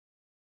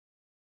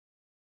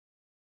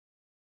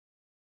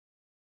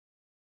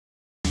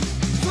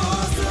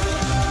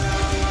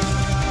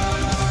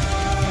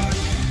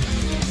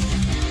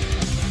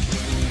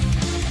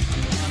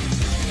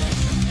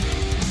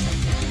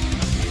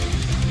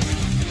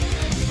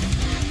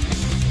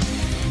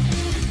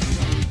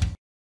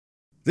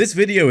This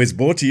video is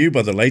brought to you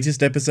by the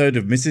latest episode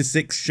of Mrs.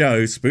 Six's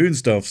show,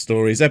 Spoonstuff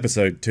Stories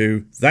Episode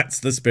 2, That's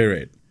the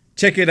Spirit.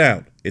 Check it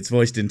out. It's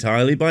voiced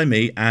entirely by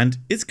me and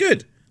it's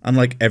good,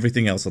 unlike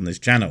everything else on this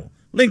channel.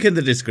 Link in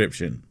the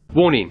description.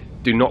 Warning,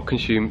 do not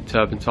consume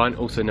turpentine,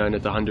 also known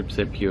as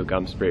 100% pure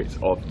gum spirits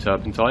of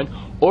turpentine,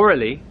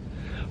 orally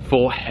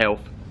for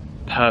health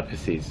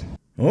purposes.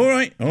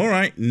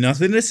 Alright,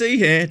 nothing to see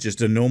here,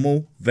 just a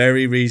normal,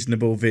 very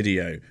reasonable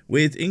video,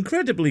 with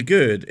incredibly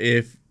good,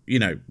 if, you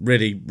know,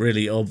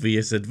 really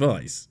obvious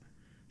advice.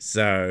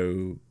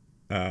 So,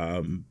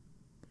 why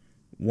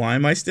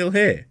am I still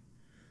here?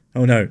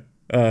 Oh no,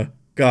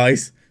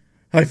 guys,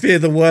 I fear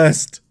the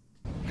worst.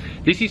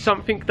 This is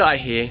something that I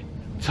hear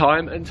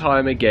time and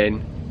time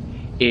again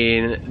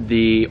in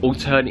the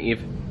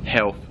alternative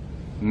health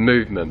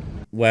movement.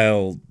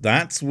 Well,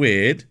 that's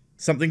weird.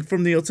 Something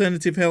from the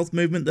alternative health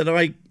movement that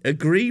I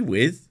agree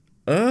with?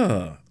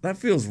 That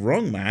feels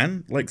wrong,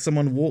 man. Like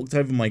someone walked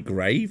over my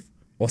grave?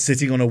 Or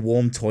sitting on a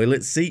warm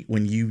toilet seat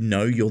when you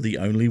know you're the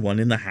only one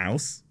in the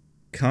house?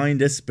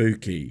 Kinda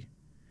spooky.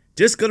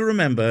 Just gotta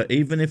remember,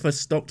 even if a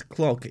stopped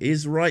clock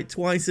is right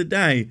twice a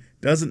day,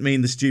 doesn't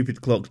mean the stupid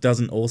clock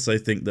doesn't also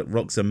think that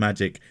rocks are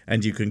magic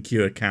and you can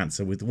cure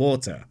cancer with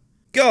water.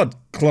 God,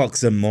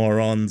 clocks are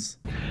morons.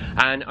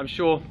 And I'm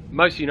sure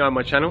most of you know on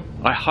my channel,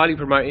 I highly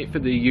promote it for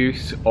the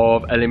use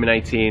of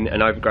eliminating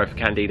an overgrowth of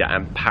candida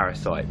and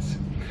parasites.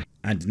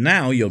 And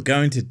now you're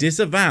going to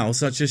disavow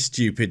such a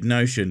stupid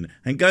notion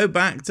and go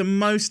back to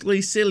mostly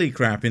silly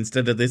crap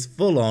instead of this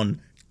full-on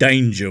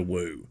danger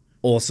woo.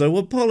 Also,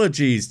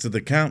 apologies to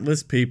the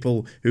countless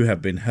people who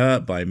have been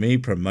hurt by me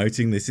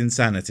promoting this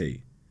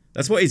insanity.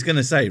 That's what he's going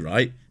to say,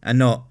 right? And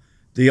not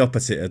the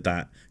opposite of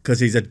that, because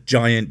he's a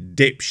giant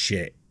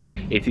dipshit.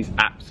 It is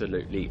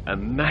absolutely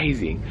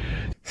amazing.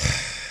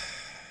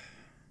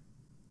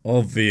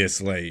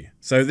 Obviously.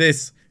 So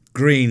this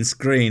green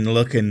screen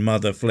looking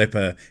mother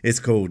flipper is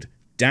called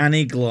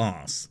Danny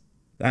Glass.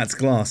 That's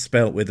glass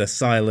spelt with a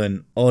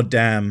silent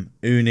oddam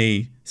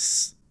uni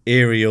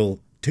aerial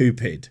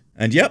tupid.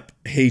 And yep,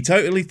 he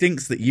totally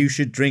thinks that you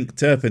should drink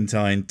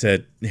turpentine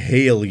to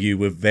heal you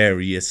with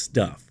various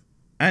stuff.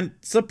 And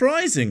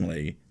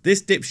surprisingly,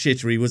 this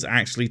dipshittery was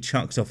actually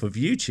chucked off of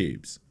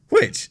YouTube's,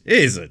 which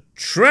is a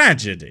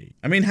tragedy.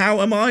 I mean,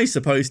 how am I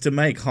supposed to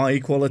make high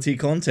quality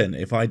content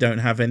if I don't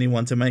have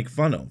anyone to make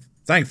fun of?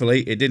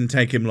 Thankfully, it didn't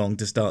take him long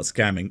to start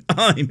scamming,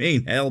 I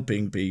mean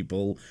helping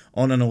people,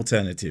 on an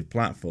alternative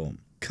platform.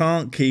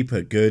 Can't keep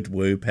a good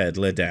woo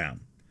peddler down.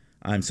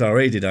 I'm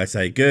sorry, did I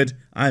say good?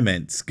 I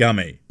meant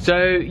scummy.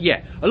 So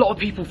yeah, a lot of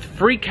people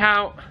freak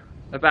out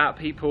about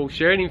people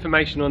sharing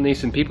information on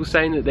this and people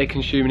saying that they're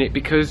consuming it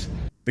because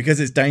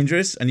it's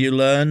dangerous, and you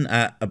learn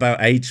at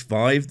about age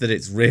 5 that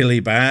it's really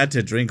bad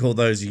to drink all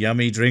those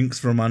yummy drinks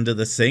from under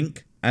the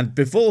sink. And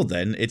before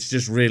then, it's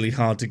just really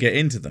hard to get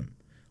into them.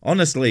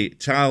 Honestly,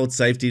 child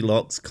safety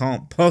locks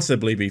can't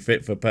possibly be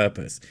fit for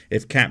purpose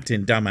if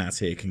Captain Dumbass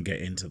here can get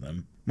into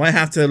them. Might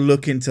have to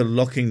look into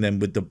locking them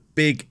with the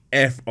big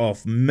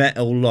F-off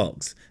metal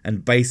locks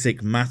and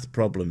basic math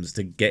problems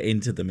to get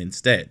into them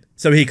instead.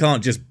 So he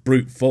can't just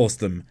brute force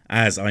them,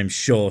 as I'm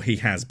sure he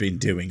has been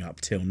doing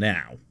up till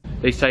now.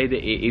 they say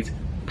that it is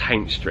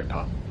paint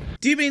stripper.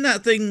 Do you mean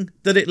that thing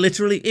that it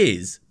literally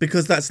is?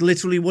 Because that's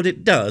literally what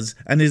it does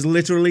and is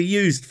literally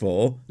used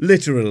for?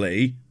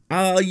 Literally?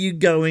 Are you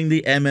going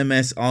the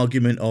MMS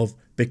argument of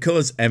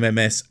because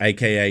MMS,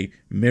 aka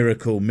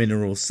Miracle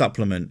Mineral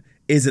Supplement,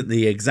 isn't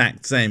the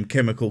exact same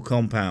chemical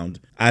compound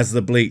as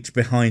the bleach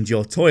behind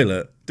your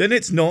toilet, then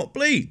it's not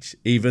bleach,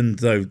 even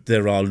though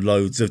there are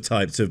loads of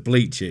types of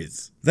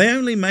bleaches. They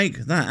only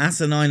make that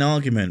asinine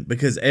argument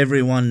because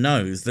everyone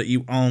knows that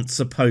you aren't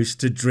supposed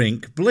to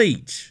drink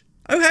bleach.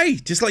 Oh hey,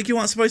 just like you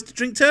aren't supposed to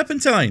drink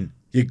turpentine,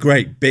 you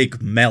great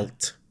big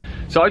melt.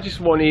 So I just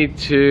wanted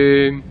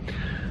to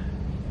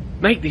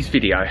make this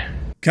video.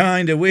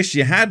 Kinda wish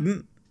you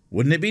hadn't.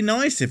 Wouldn't it be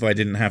nice if I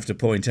didn't have to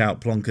point out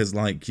plonkers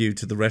like you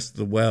to the rest of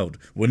the world?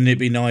 Wouldn't it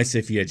be nice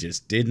if you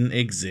just didn't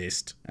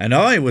exist? And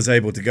I was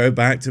able to go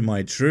back to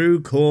my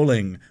true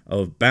calling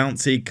of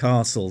bouncy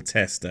castle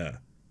tester.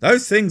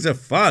 Those things are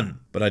fun,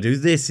 but I do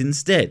this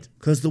instead,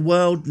 because the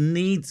world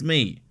needs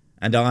me,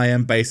 and I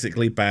am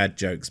basically Bad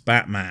Jokes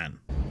Batman.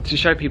 To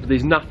show people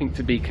there's nothing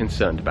to be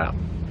concerned about.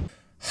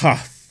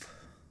 Huff.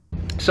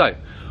 So,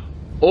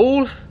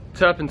 all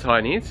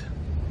turpentine is,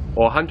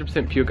 or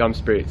 100% pure gum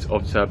spirits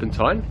of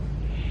turpentine,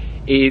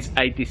 is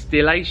a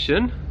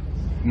distillation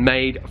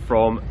made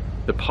from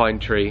the pine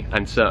tree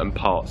and certain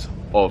parts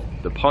of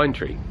the pine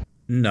tree.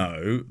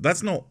 No,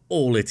 that's not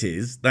all it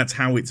is, that's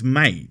how it's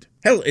made.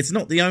 Hell, it's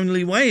not the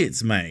only way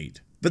it's made.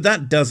 But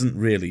that doesn't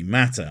really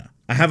matter.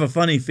 I have a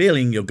funny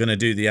feeling you're gonna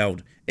do the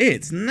old,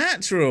 it's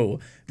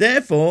natural,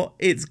 therefore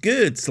it's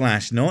good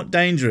 / not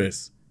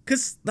dangerous.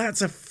 Cause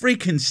that's a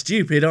freaking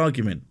stupid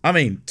argument. I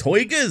mean,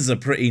 toigas are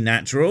pretty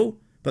natural.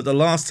 But the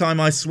last time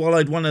I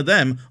swallowed one of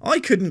them,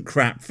 I couldn't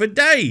crap for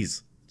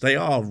days. They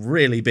are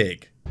really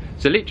big.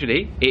 So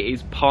literally, it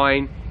is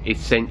pine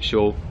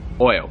essential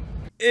oil.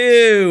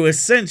 Ew,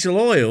 essential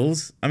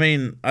oils? I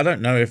mean, I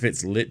don't know if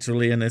it's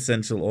literally an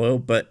essential oil,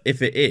 but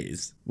if it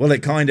is, well,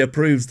 it kind of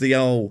proves the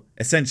old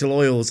essential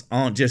oils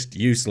aren't just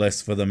useless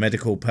for the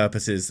medical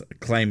purposes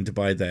claimed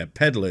by their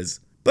peddlers,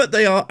 but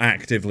they are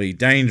actively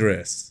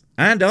dangerous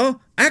and are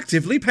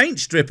actively paint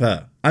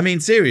stripper. I mean,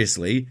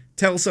 seriously,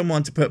 tell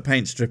someone to put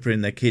paint stripper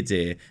in their kid's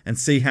ear and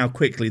see how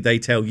quickly they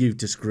tell you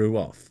to screw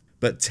off.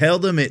 But tell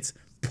them it's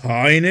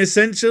pine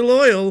essential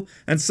oil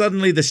and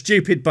suddenly the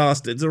stupid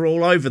bastards are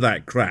all over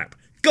that crap.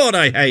 God,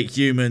 I hate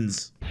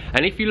humans.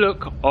 And if you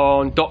look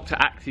on Dr.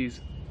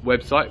 Axe's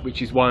website,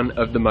 which is one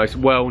of the most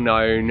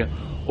well-known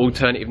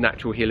alternative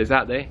natural healers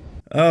out there.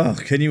 Oh,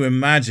 can you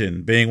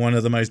imagine being one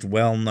of the most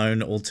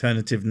well-known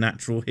alternative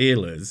natural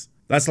healers?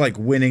 That's like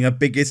winning a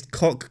biggest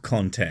cock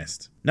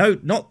contest. No,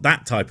 not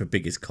that type of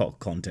biggest cock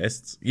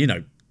contests. You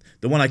know,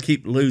 the one I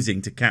keep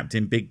losing to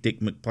Captain Big Dick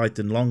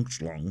McPython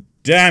Longschlong.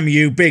 Damn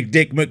you, Big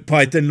Dick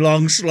McPython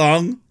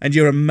Longschlong, and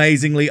your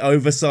amazingly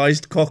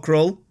oversized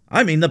cockerel.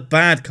 I mean the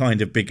bad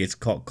kind of biggest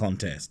cock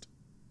contest.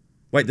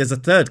 Wait, there's a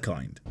third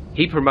kind.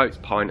 He promotes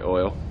pine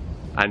oil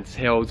and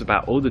tells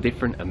about all the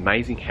different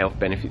amazing health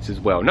benefits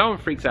as well. No one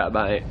freaks out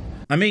about it.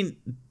 I mean,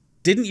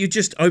 didn't you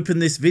just open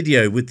this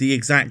video with the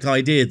exact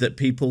idea that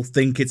people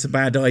think it's a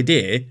bad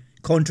idea?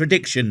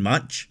 Contradiction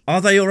much? Are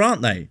they or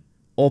aren't they?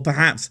 Or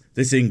perhaps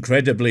this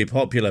incredibly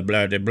popular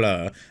blah blah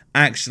blah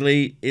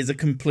actually is a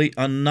complete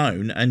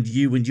unknown and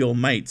you and your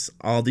mates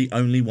are the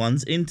only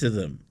ones into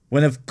them.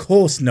 When of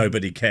course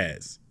nobody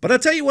cares. But I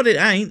tell you what it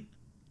ain't.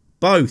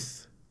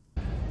 Both.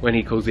 When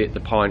he calls it the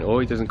pine oil,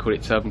 he doesn't call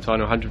it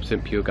turpentine or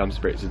 100% pure gum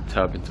spirits as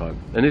turpentine.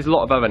 And there's a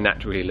lot of other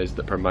natural healers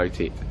that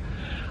promote it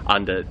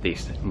under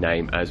this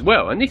name as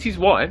well. And this is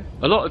why,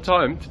 a lot of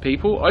time to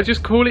people, I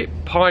just call it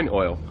pine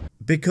oil.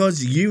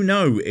 Because you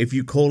know if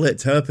you call it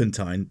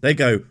turpentine, they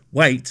go,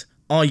 wait,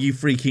 are you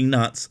freaking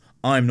nuts?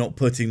 I'm not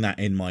putting that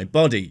in my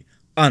body.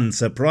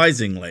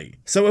 Unsurprisingly.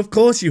 So of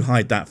course you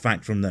hide that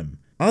fact from them.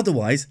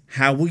 Otherwise,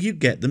 how will you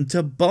get them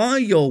to buy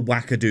your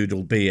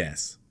wackadoodle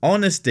BS?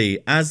 Honesty,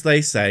 as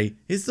they say,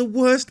 is the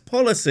worst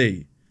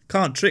policy.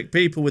 Can't trick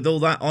people with all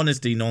that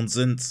honesty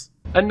nonsense.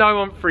 And no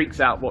one freaks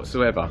out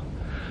whatsoever.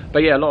 But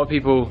yeah, a lot of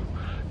people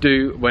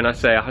do when I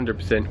say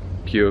 100%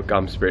 pure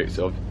gum spirits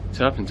of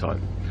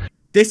turpentine.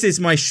 This is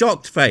my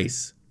shocked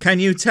face.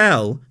 Can you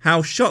tell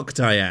how shocked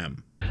I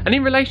am? And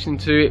in relation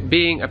to it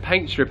being a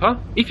paint stripper,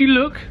 if you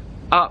look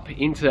up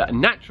into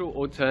natural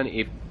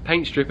alternative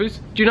paint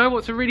strippers, do you know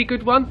what's a really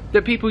good one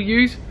that people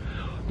use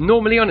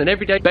normally on an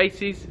everyday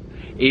basis?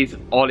 Is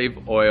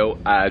olive oil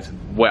as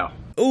well.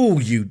 Oh,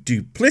 you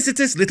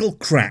duplicitous little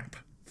crap.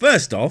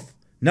 First off,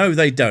 no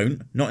they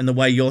don't, not in the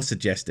way you're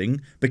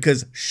suggesting,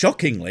 because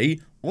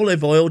shockingly,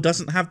 olive oil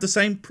doesn't have the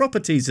same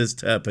properties as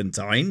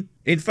turpentine.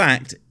 In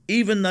fact,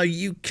 even though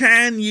you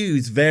can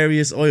use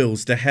various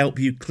oils to help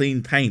you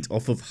clean paint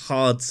off of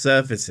hard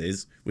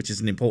surfaces, which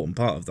is an important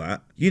part of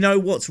that, you know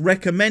what's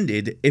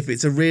recommended if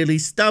it's a really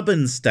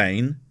stubborn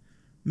stain?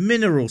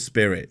 Mineral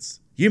spirits.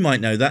 You might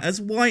know that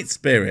as white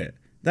spirit.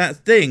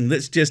 That thing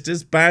that's just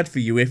as bad for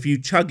you if you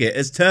chug it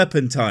as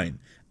turpentine,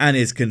 and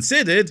is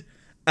considered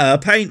a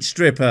paint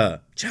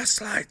stripper, just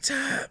like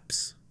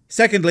terps.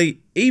 Secondly,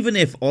 even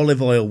if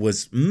olive oil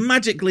was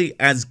magically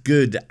as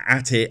good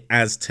at it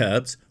as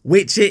terps,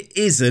 which it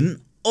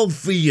isn't,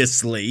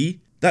 obviously,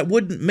 that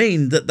wouldn't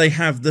mean that they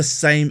have the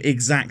same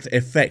exact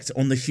effect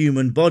on the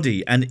human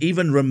body, and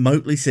even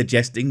remotely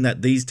suggesting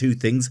that these two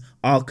things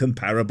are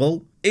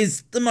comparable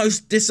is the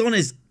most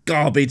dishonest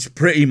garbage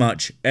pretty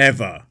much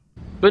ever.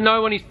 But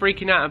no one is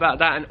freaking out about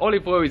that, and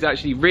olive oil is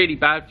actually really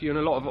bad for you, and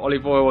a lot of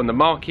olive oil on the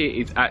market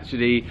is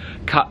actually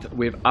cut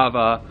with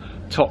other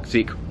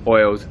toxic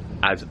oils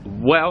as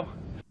well.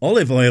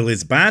 Olive oil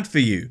is bad for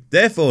you,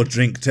 therefore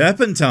drink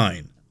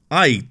turpentine.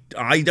 I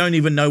don't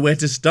even know where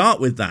to start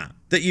with that.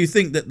 That you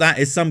think that that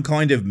is some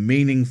kind of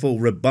meaningful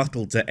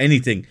rebuttal to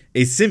anything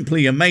is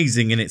simply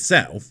amazing in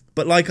itself,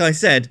 but like I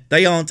said,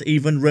 they aren't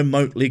even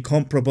remotely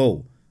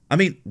comparable. I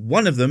mean,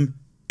 one of them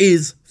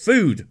is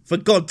food, for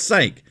God's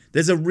sake.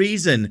 There's a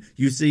reason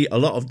you see a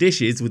lot of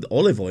dishes with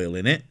olive oil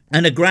in it,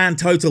 and a grand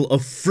total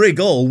of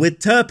frig all with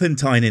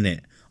turpentine in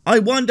it. I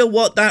wonder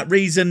what that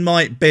reason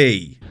might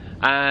be.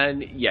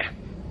 And yeah,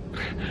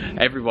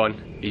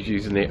 everyone is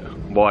using it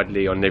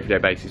widely on an everyday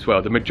basis.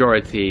 Well, the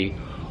majority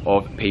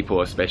of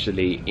people,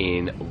 especially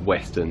in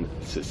Western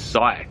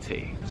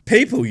society.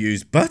 People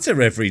use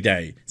butter every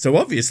day, so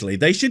obviously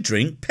they should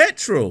drink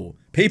petrol.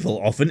 People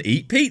often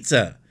eat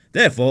pizza.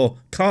 Therefore,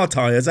 car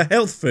tyres are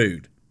health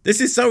food. This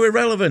is so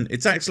irrelevant,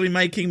 it's actually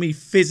making me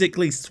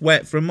physically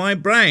sweat from my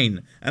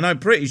brain, and I'm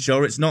pretty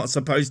sure it's not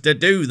supposed to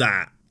do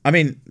that. I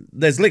mean,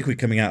 there's liquid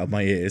coming out of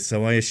my ears,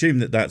 so I assume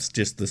that that's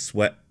just the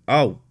sweat.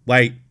 Oh,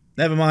 wait,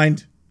 never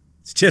mind.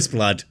 It's just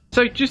blood.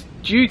 So just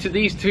due to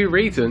these two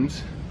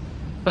reasons,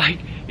 like,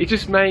 it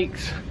just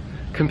makes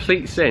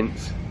complete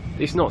sense.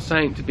 It's not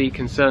something to be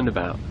concerned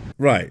about.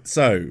 Right,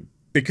 so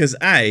Because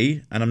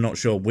A, and I'm not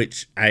sure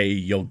which A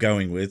you're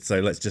going with, so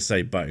let's just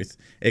say both,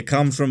 it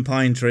comes from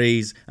pine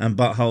trees and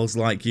buttholes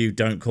like you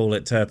don't call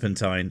it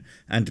turpentine,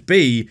 and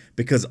B,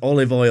 because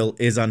olive oil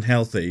is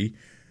unhealthy,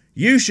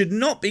 you should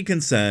not be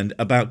concerned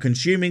about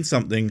consuming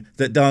something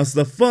that does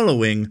the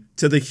following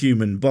to the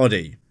human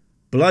body: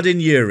 blood in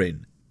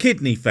urine,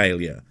 kidney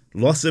failure,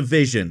 loss of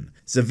vision,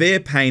 severe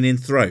pain in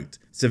throat,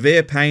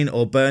 severe pain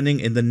or burning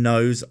in the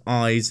nose,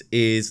 eyes,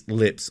 ears,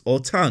 lips or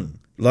tongue,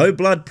 low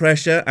blood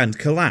pressure and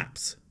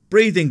collapse,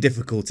 breathing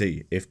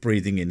difficulty if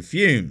breathing in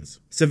fumes,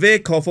 severe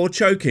cough or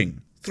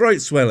choking, throat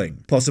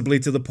swelling, possibly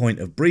to the point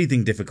of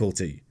breathing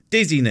difficulty,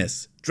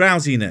 dizziness,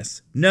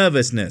 drowsiness,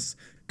 nervousness,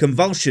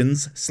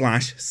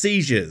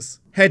 convulsions/seizures,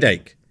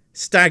 headache,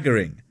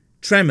 staggering,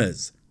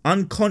 tremors,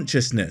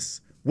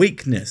 unconsciousness,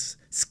 weakness,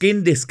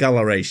 skin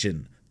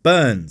discoloration,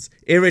 burns,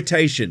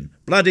 irritation,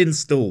 blood in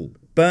stool,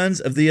 burns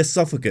of the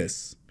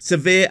esophagus,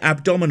 severe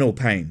abdominal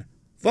pain,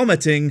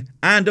 vomiting,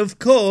 and of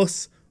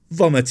course,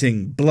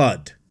 vomiting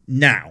blood.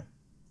 Now,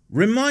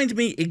 remind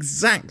me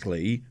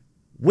exactly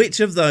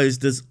which of those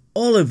does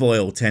olive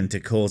oil tend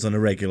to cause on a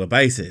regular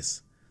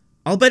basis?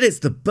 I'll bet it's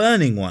the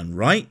burning one,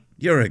 right?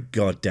 You're a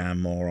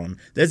goddamn moron.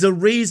 There's a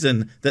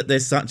reason that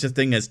there's such a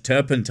thing as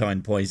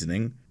turpentine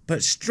poisoning,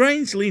 but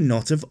strangely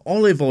not of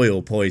olive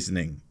oil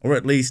poisoning. Or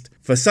at least,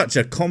 for such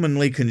a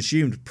commonly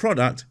consumed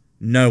product,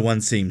 no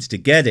one seems to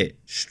get it,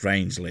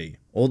 strangely.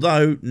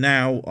 Although,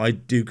 now I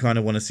do kind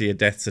of want to see a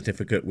death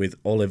certificate with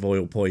olive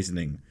oil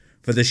poisoning,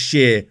 for the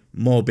sheer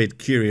morbid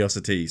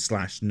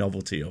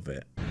curiosity/novelty of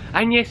it.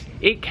 And yes,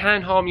 it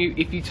can harm you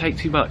if you take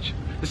too much.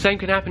 The same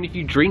can happen if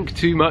you drink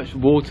too much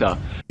water.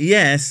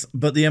 Yes,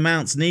 but the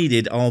amounts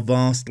needed are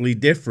vastly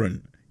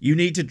different. You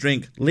need to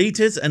drink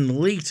litres and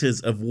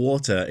litres of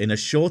water in a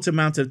short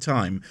amount of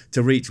time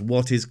to reach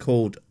what is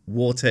called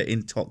water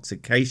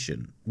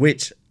intoxication,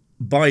 which,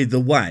 by the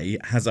way,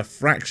 has a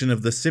fraction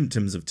of the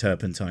symptoms of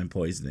turpentine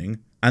poisoning,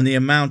 and the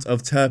amount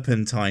of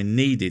turpentine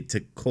needed to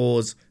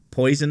cause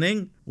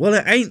poisoning, well,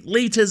 it ain't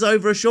litres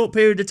over a short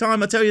period of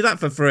time, I tell you that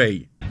for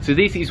free. So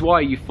this is why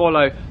you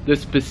follow the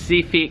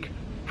specific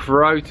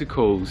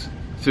protocols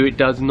so it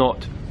does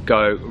not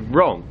go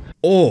wrong.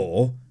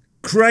 Or,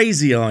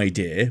 crazy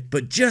idea,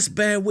 but just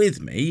bear with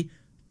me,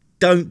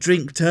 don't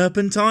drink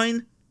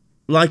turpentine,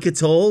 like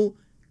at all,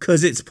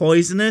 'cause it's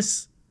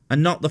poisonous,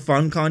 and not the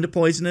fun kind of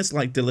poisonous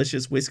like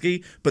delicious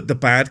whiskey, but the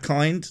bad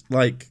kind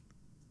like,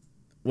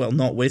 well,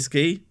 not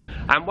whiskey.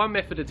 And one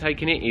method of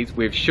taking it is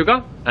with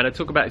sugar, and I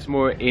talk about this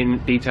more in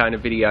detail in a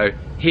video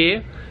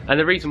here. And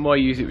the reason why I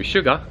use it with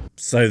sugar,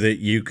 so that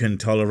you can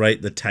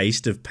tolerate the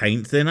taste of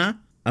paint thinner.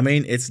 I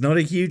mean, it's not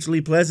a hugely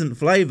pleasant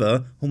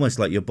flavour, almost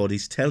like your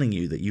body's telling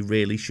you that you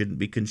really shouldn't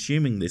be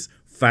consuming this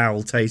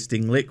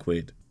foul-tasting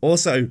liquid.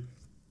 Also,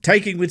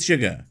 taking with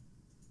sugar,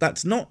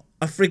 that's not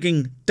a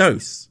frigging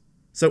dose.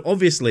 So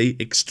obviously,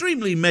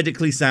 extremely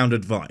medically sound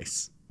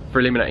advice. For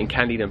eliminating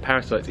candida and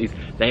parasites is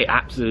they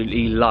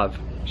absolutely love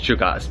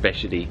sugar,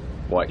 especially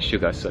white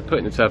sugar. So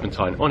putting the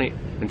turpentine on it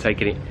and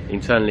taking it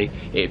internally,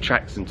 it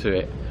attracts them to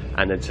it,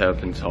 and the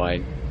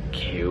turpentine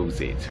kills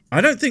it.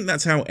 I don't think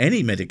that's how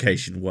any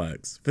medication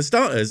works. For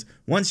starters,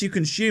 once you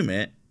consume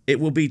it, it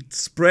will be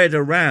spread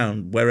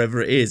around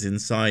wherever it is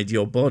inside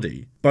your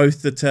body,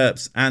 both the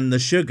terps and the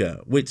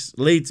sugar, which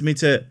leads me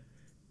to,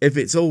 if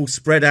it's all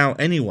spread out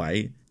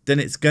anyway, then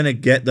it's gonna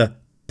get the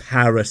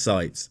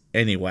parasites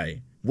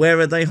anyway. Where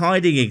are they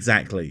hiding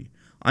exactly?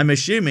 I'm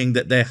assuming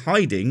that they're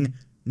hiding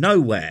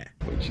nowhere.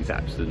 Which is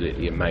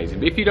absolutely amazing.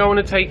 But if you don't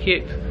want to take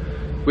it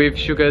with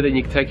sugar, then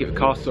you can take it with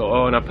castor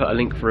oil, and I'll put a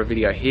link for a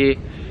video here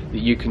that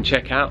you can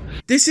check out.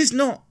 This is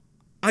not...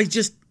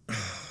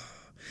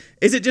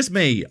 Is it just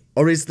me,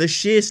 or is the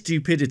sheer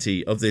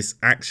stupidity of this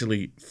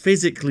actually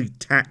physically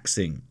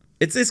taxing?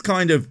 It's this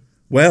kind of,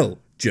 well,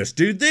 just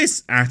do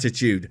this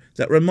attitude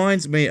that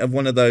reminds me of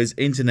one of those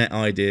internet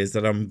ideas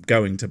that I'm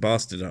going to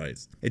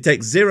bastardize. It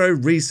takes zero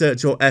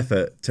research or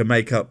effort to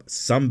make up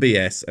some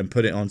BS and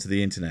put it onto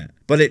the internet,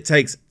 but it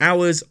takes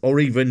hours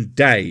or even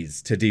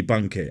days to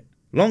debunk it.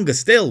 Longer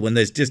still when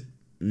there's just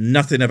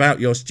nothing about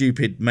your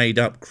stupid made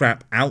up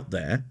crap out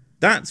there.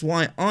 That's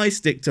why I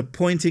stick to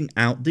pointing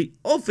out the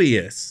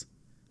obvious.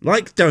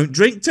 Like, don't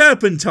drink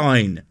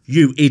turpentine,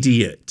 you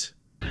idiot.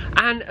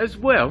 And as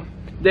well,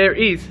 there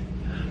is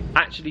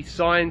actually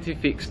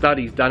scientific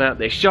studies done out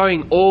there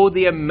showing all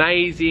the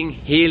amazing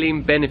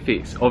healing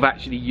benefits of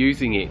actually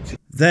using it.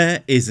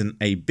 There isn't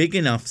a big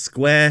enough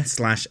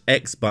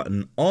square/X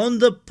button on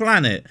the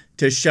planet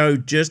to show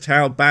just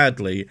how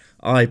badly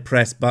I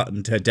press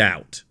button to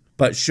doubt.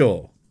 But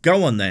sure,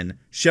 go on then,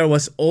 show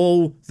us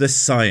all the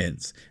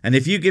science. And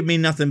if you give me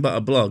nothing but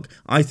a blog,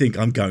 I think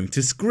I'm going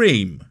to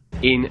scream.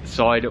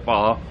 Inside of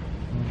our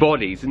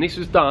bodies. And this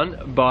was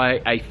done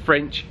by a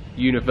French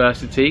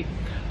university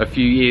a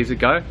few years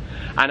ago.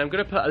 And I'm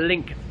going to put a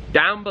link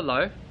down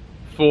below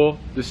for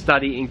the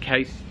study in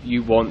case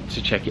you want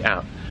to check it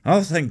out.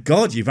 Oh, thank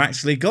God you've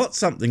actually got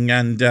something,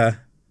 and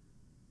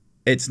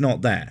it's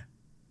not there.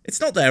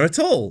 It's not there at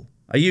all.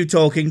 Are you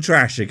talking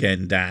trash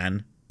again,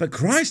 Dan? But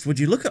Christ, would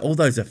you look at all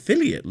those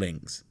affiliate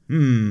links?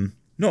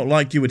 Not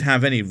like you would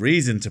have any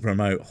reason to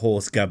promote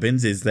horse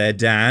gubbins, is there,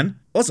 Dan?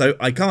 Also,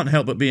 I can't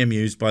help but be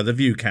amused by the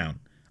view count.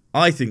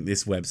 I think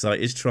this website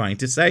is trying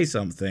to say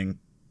something.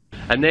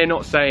 And they're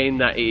not saying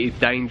that it is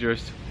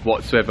dangerous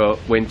whatsoever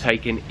when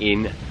taken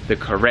in the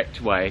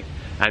correct way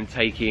and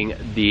taking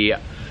the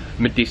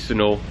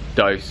medicinal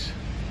dose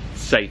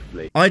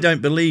safely. I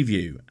don't believe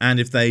you, and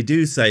if they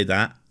do say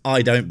that,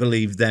 I don't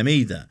believe them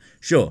either.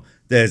 Sure,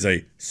 there's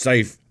a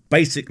safe,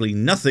 basically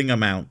nothing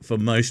amount for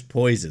most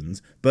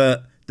poisons,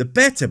 but the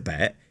better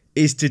bet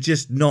is to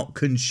just not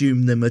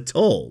consume them at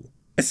all.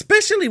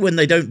 Especially when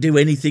they don't do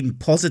anything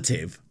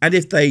positive. And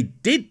if they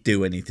did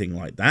do anything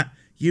like that,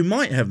 you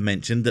might have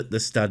mentioned that the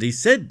study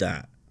said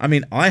that. I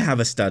mean, I have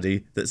a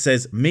study that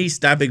says me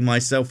stabbing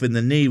myself in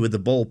the knee with a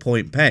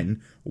ballpoint pen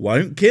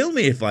won't kill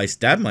me if I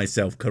stab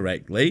myself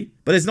correctly.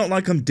 But it's not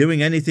like I'm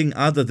doing anything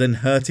other than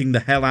hurting the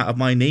hell out of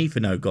my knee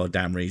for no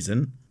goddamn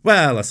reason.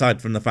 Well,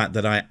 aside from the fact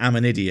that I am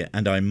an idiot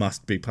and I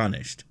must be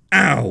punished.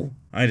 Ow!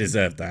 I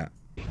deserve that.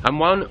 And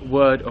one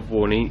word of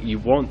warning, you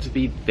want to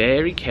be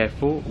very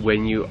careful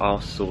when you are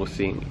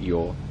sourcing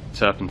your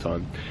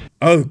turpentine.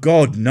 Oh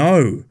god,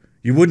 no!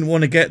 You wouldn't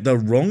want to get the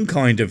wrong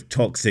kind of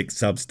toxic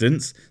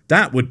substance.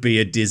 That would be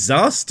a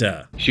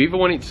disaster. So you either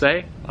want it to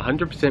say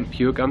 100%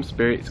 pure gum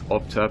spirits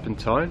of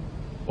turpentine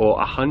or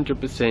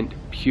 100%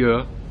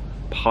 pure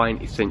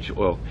pine essential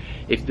oil.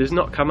 If it does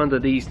not come under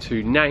these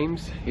two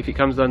names, if it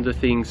comes under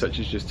things such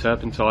as just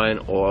turpentine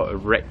or a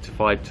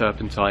rectified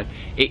turpentine,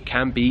 it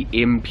can be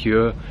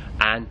impure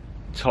and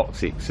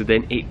toxic, so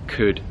then it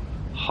could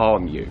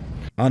harm you.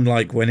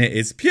 Unlike when it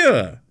is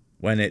pure.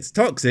 When it's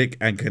toxic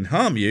and can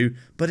harm you,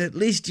 but at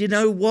least you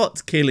know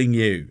what's killing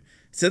you.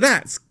 So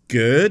that's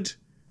good,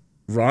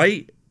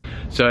 right?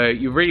 So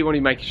you really want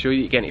to make sure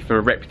you're getting it from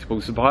a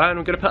reputable supplier, and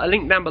I'm going to put a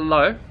link down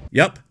below.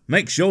 Yup,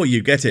 make sure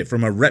you get it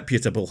from a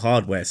reputable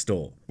hardware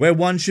store, where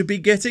one should be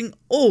getting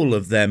all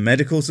of their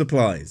medical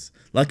supplies,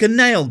 like a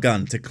nail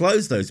gun to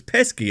close those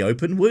pesky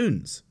open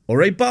wounds,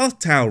 or a bath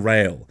towel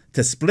rail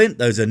to splint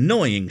those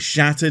annoying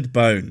shattered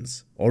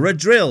bones, or a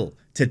drill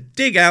to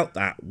dig out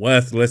that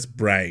worthless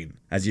brain,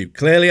 as you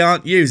clearly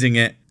aren't using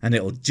it and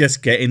it'll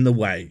just get in the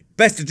way.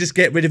 Best to just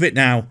get rid of it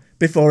now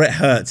before it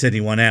hurts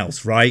anyone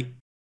else, right?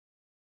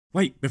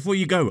 Wait, before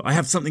you go, I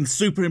have something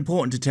super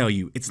important to tell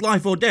you. It's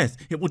life or death.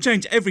 It will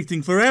change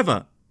everything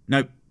forever.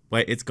 Nope,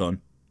 wait, it's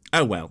gone.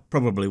 Oh well,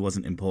 probably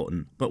wasn't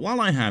important. But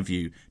while I have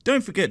you,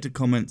 don't forget to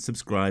comment,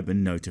 subscribe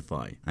and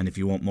notify. And if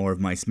you want more of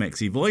my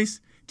smexy voice,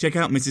 check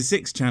out Mrs.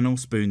 Six's channel,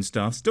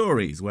 Spoonstaff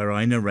Stories, where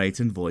I narrate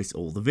and voice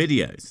all the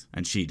videos,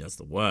 and she does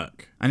the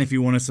work. And if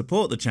you want to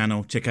support the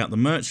channel, check out the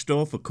merch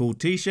store for cool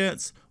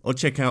t-shirts, or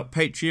check out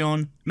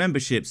Patreon,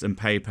 memberships and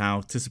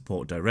PayPal to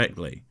support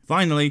directly.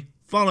 Finally,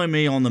 follow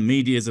me on the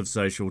medias of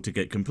social to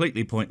get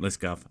completely pointless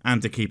guff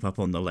and to keep up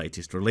on the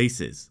latest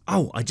releases.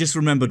 Oh, I just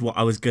remembered what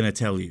I was going to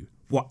tell you.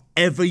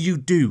 Whatever you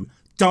do,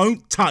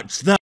 don't touch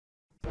the